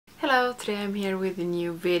Hello, today I'm here with a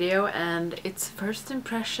new video and it's first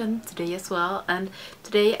impression today as well, and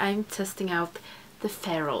today I'm testing out the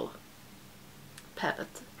Feral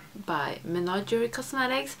palette by Menagerie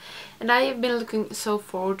Cosmetics, and I have been looking so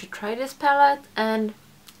forward to try this palette, and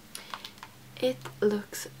it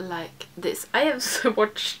looks like this. I have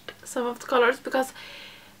swatched some of the colors because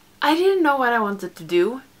I didn't know what I wanted to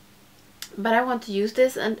do, but I want to use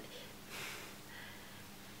this, and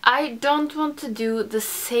I don't want to do the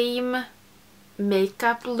same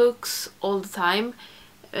makeup looks all the time,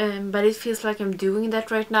 but it feels like I'm doing that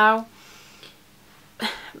right now.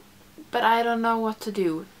 But I don't know what to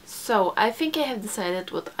do. So I think I have decided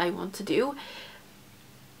what I want to do.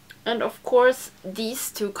 And of course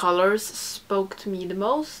these two colors spoke to me the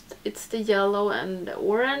most. It's the yellow and the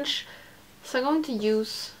orange. So I'm going to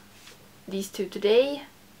use these two today.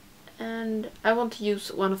 And I want to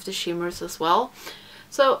use one of the shimmers as well.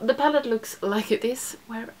 So the palette looks like this.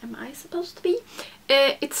 Where am I supposed to be?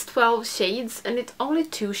 It's 12 shades and it's only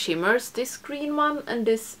two shimmers. This green one and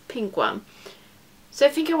this pink one. So I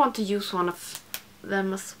think I want to use one of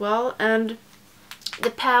them as well. And the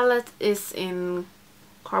palette is in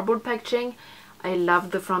cardboard packaging. I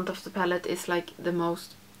love the front of the palette. It's like the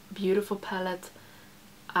most beautiful palette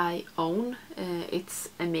I own. It's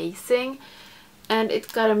amazing. And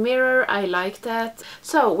it's got a mirror. I like that.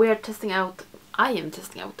 So we are testing out. I am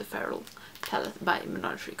testing out the Feral palette by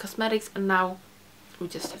Menagerie Cosmetics, and now we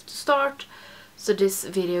just have to start, so this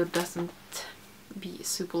video doesn't be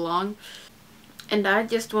super long. And I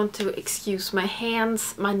just want to excuse my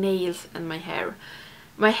hands, my nails and my hair.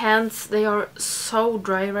 My hands, they are so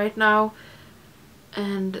dry right now,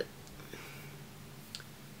 and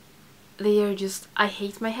they are just, I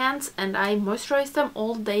hate my hands, and I moisturize them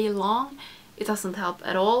all day long. It doesn't help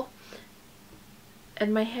at all.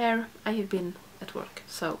 And my hair, I have been at work,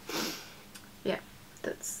 so yeah,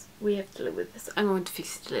 we have to live with this. I'm going to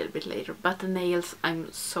fix it a little bit later, but the nails,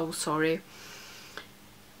 I'm so sorry.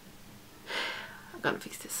 I'm gonna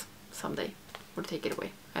fix this someday or take it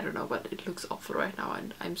away. I don't know, but it looks awful right now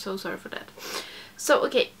and I'm so sorry for that. So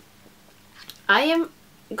okay, I am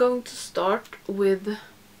going to start with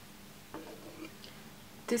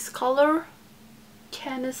this color,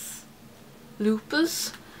 Canis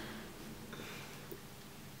Lupus.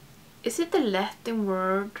 Is it the Latin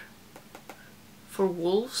word for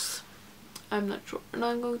wolves? I'm not sure. And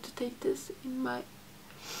I'm going to take this in my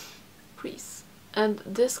crease. And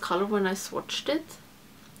this color, when I swatched it,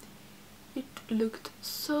 it looked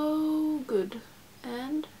so good.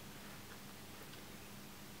 And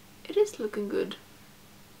it is looking good.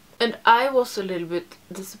 And I was a little bit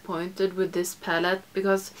disappointed with this palette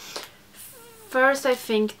because first I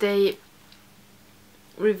think they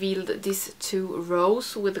revealed these two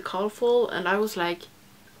rows with the colorful, and I was like,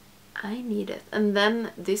 I need it. And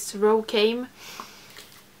then this row came,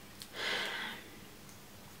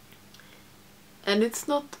 and it's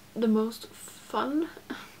not the most fun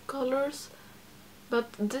colors,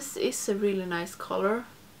 but this is a really nice color,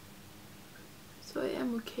 so I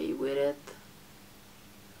am okay with it.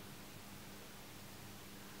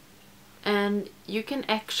 And you can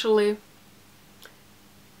actually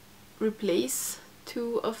replace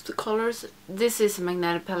two of the colors. This is a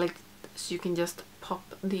magnetic palette, so you can just pop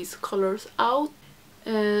these colors out.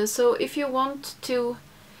 So if you want to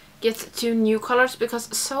get two new colors,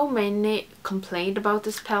 because so many complained about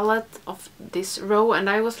this palette of this row, and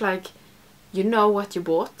I was like, you know what you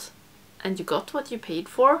bought and you got what you paid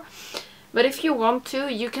for. But if you want to,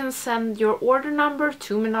 you can send your order number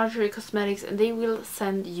to Menagerie Cosmetics and they will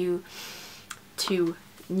send you two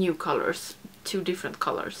new colors, two different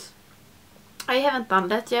colors. I haven't done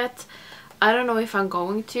that yet. I don't know if I'm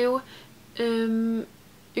going to. You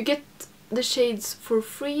get the shades for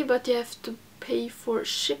free, but you have to pay for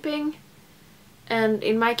shipping. And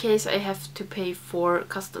in my case, I have to pay for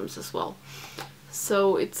customs as well.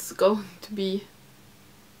 So it's going to be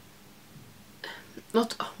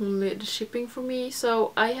not only the shipping for me.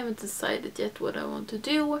 So I haven't decided yet what I want to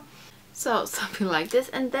do. So something like this.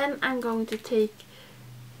 And then I'm going to take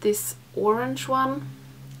this orange one.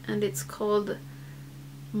 And it's called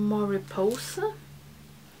Mariposa.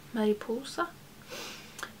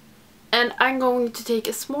 And I'm going to take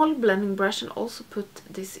a small blending brush and also put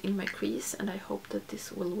this in my crease, and I hope that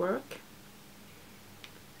this will work.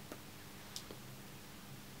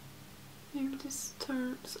 And this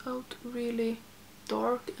turns out really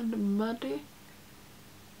dark and muddy.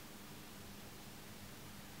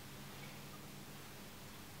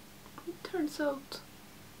 It turns out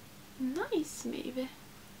nice, maybe.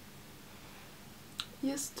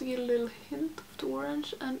 Just to get a little hint of the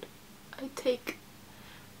orange, and I take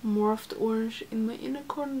more of the orange in my inner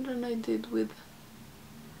corner than I did with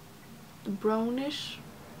the brownish,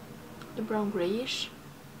 the brown grayish.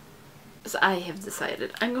 So I have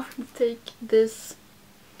decided I'm going to take this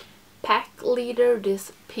pack leader,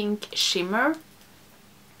 this pink shimmer,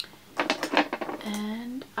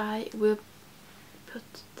 and I will put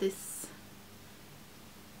this.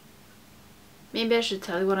 Maybe I should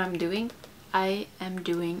tell you what I'm doing. I am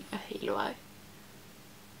doing a halo eye.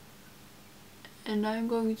 And I'm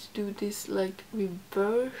going to do this like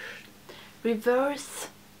reverse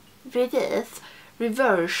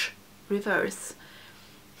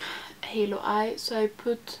halo eye. So I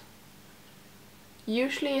put,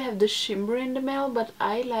 usually I have the shimmer in the middle, but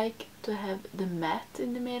I like to have the matte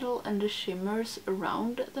in the middle and the shimmers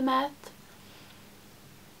around the matte.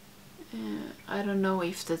 I don't know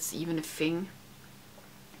if that's even a thing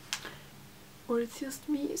or it's just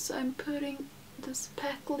me. So I'm putting this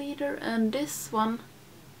pack leader, and this one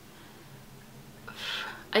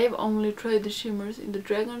I have only tried the shimmers in the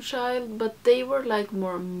Dragon Child, but they were like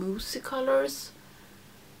more moussey colors,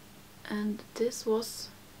 and this was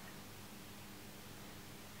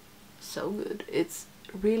so good. It's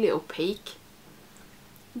really opaque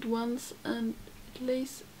at once and it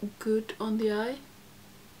lays good on the eye.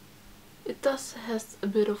 It does has a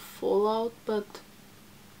bit of fallout, but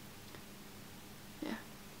yeah,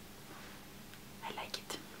 I like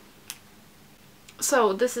it.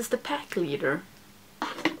 So this is the pack leader,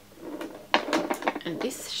 and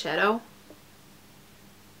this shadow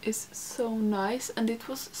is so nice and it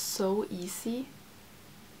was so easy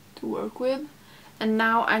to work with. And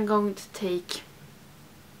now I'm going to take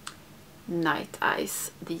Night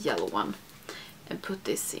Eyes, the yellow one, and put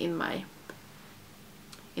this in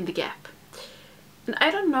the gap. And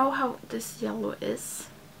I don't know how this yellow is.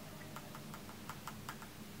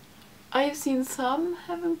 I've seen some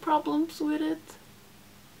having problems with it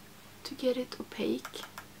to get it opaque.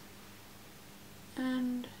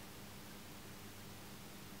 And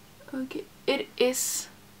okay, it is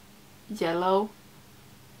yellow.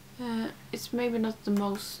 It's maybe not the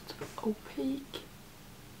most opaque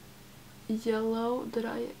yellow that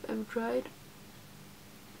I have ever tried,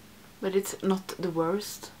 but it's not the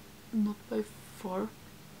worst, not by far.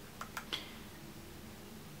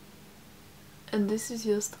 And this is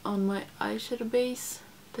just on my eyeshadow base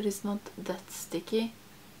that is not that sticky,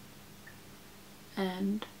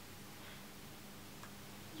 and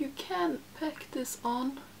you can pack this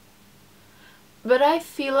on, but I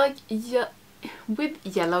feel like with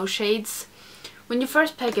yellow shades, when you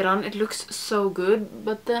first pack it on it looks so good,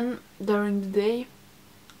 but then during the day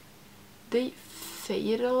they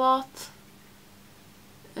fade a lot,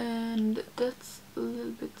 and that's a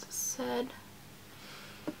little bit sad.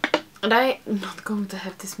 And I'm not going to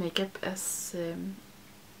have this makeup as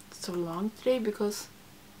so long today because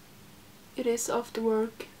it is after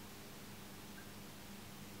work.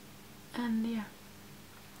 And yeah,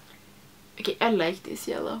 okay, I like this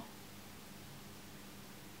yellow.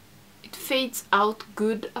 It fades out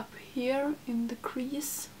good up here in the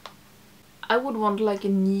crease. I would want like a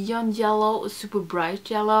neon yellow, a super bright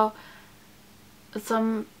yellow.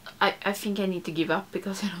 I think I need to give up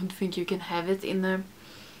because I don't think you can have it in a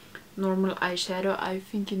normal eyeshadow. I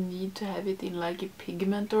think you need to have it in like a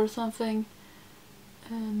pigment or something.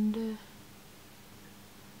 And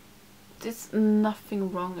there's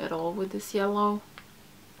nothing wrong at all with this yellow.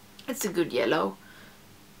 It's a good yellow.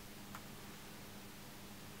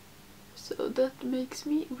 So that makes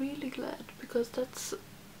me really glad, because that's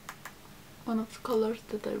one of the colors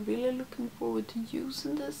that I'm really looking forward to use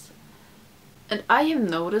in this. And I have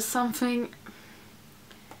noticed something.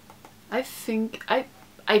 I think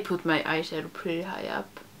I put my eyeshadow pretty high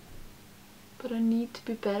up, but I need to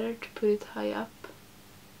be better to put it high up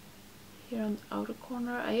here on the outer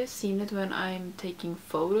corner. I have seen it when I'm taking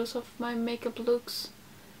photos of my makeup looks,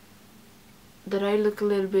 that I look a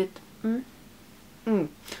little bit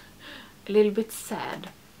a little bit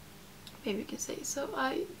sad, maybe you can say. So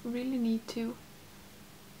I really need to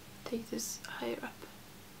take this higher up.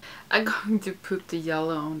 I'm going to put the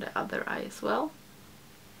yellow on the other eye as well.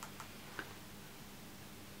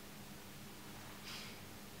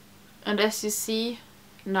 And as you see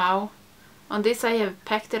now, on this I have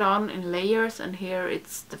packed it on in layers, and here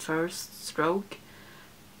it's the first stroke.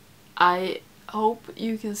 I hope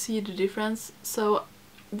you can see the difference. So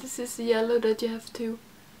this is the yellow that you have to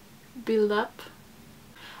build up.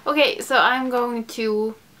 Okay, so I'm going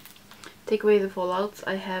to take away the fallouts.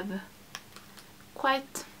 I have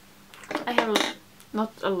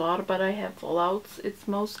not a lot, but I have fallouts. It's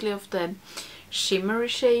mostly of the shimmery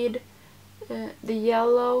shade, the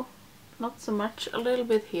yellow, not so much, a little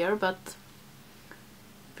bit here, but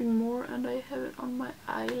dripping more, and I have it on my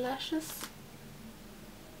eyelashes.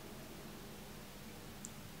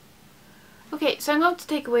 Okay, so I'm going to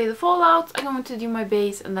take away the fallout, I'm going to do my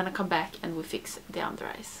base, and then I come back and we fix the under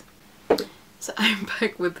eyes. So I'm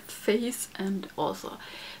back with face and also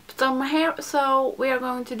put on my hair. So we are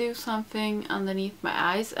going to do something underneath my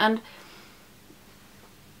eyes, and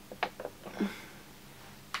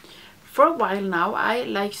for a while now I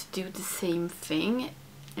like to do the same thing.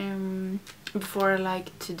 Before I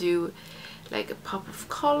like to do like a pop of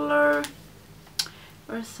color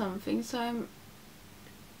or something, so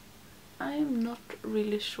I'm not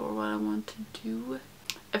really sure what I want to do.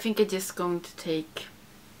 I think I'm just going to take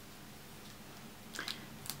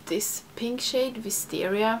this pink shade,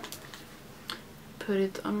 Wisteria, put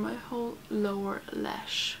it on my whole lower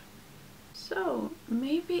lash. So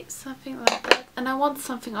maybe something like that. And I want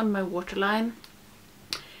something on my waterline,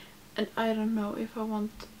 and I don't know if I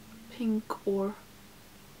want pink or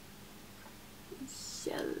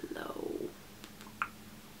yellow.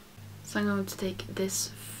 So I'm going to take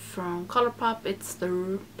this from Colourpop. It's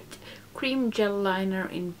the cream gel liner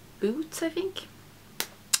in Boots, I think.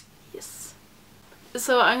 Yes.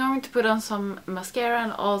 So I'm going to put on some mascara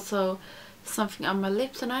and also something on my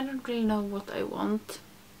lips, and I don't really know what I want.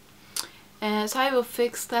 So I will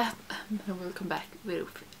fix that and then we'll come back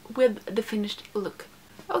with the finished look.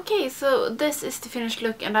 Okay, so this is the finished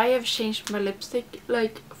look, and I have changed my lipstick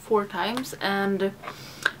like 4 times, and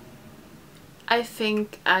I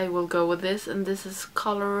think I will go with this, and this is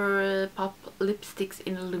Colourpop Lipsticks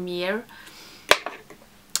in Lumiere.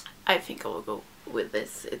 I think I will go with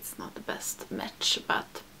this. It's not the best match,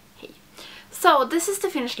 but hey. So this is the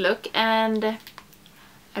finished look, and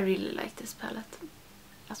I really like this palette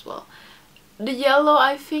as well. The yellow,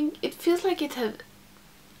 I think it feels like it's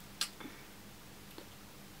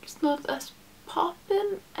not as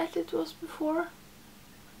poppin' as it was before,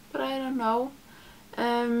 but I don't know.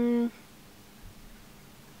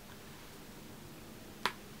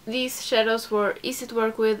 These shadows were easy to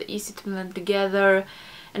work with, easy to blend together,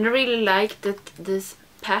 and I really liked that this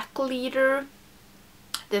pack leader,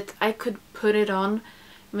 that I could put it on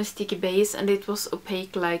my sticky base and it was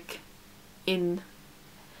opaque like in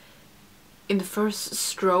the first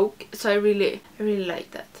stroke. So I really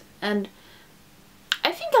like that, and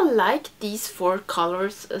I think I like these 4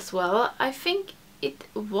 colors as well. I think it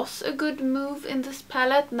was a good move in this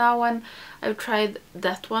palette now when I've tried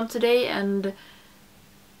that one today, and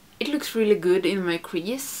it looks really good in my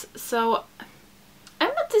crease. So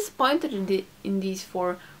I'm not disappointed in these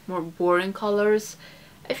 4 more boring colors.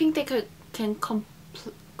 I think they can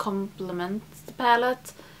complement the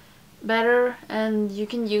palette better, and you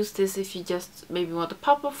can use this if you just maybe want a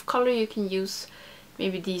pop of color. You can use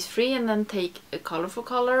maybe these 3 and then take a colorful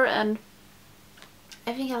color, and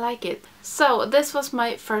I think I like it. So this was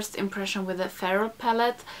my first impression with the Feral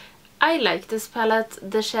palette. I like this palette.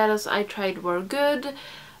 The shadows I tried were good.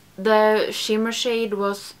 The shimmer shade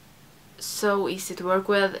was so easy to work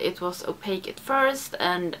with. It was opaque at first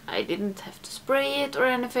and I didn't have to spray it or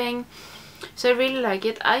anything. So I really like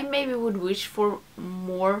it. I maybe would wish for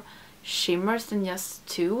more shimmers than just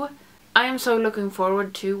 2. I am so looking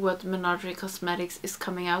forward to what Menagerie Cosmetics is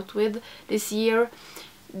coming out with this year.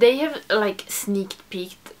 They have like sneak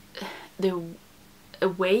peeked a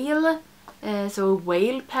whale, so a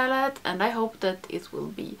whale palette, and I hope that it will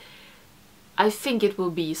be, I think it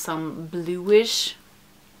will be some bluish,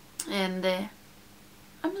 and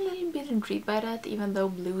I'm a little bit intrigued by that, even though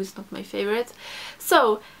blue is not my favorite.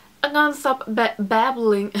 So I'm gonna stop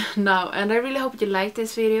babbling now, and I really hope you liked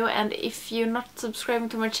this video, and if you're not subscribing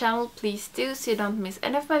to my channel, please do so you don't miss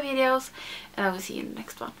any of my videos, and I will see you in the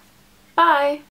next one. Bye!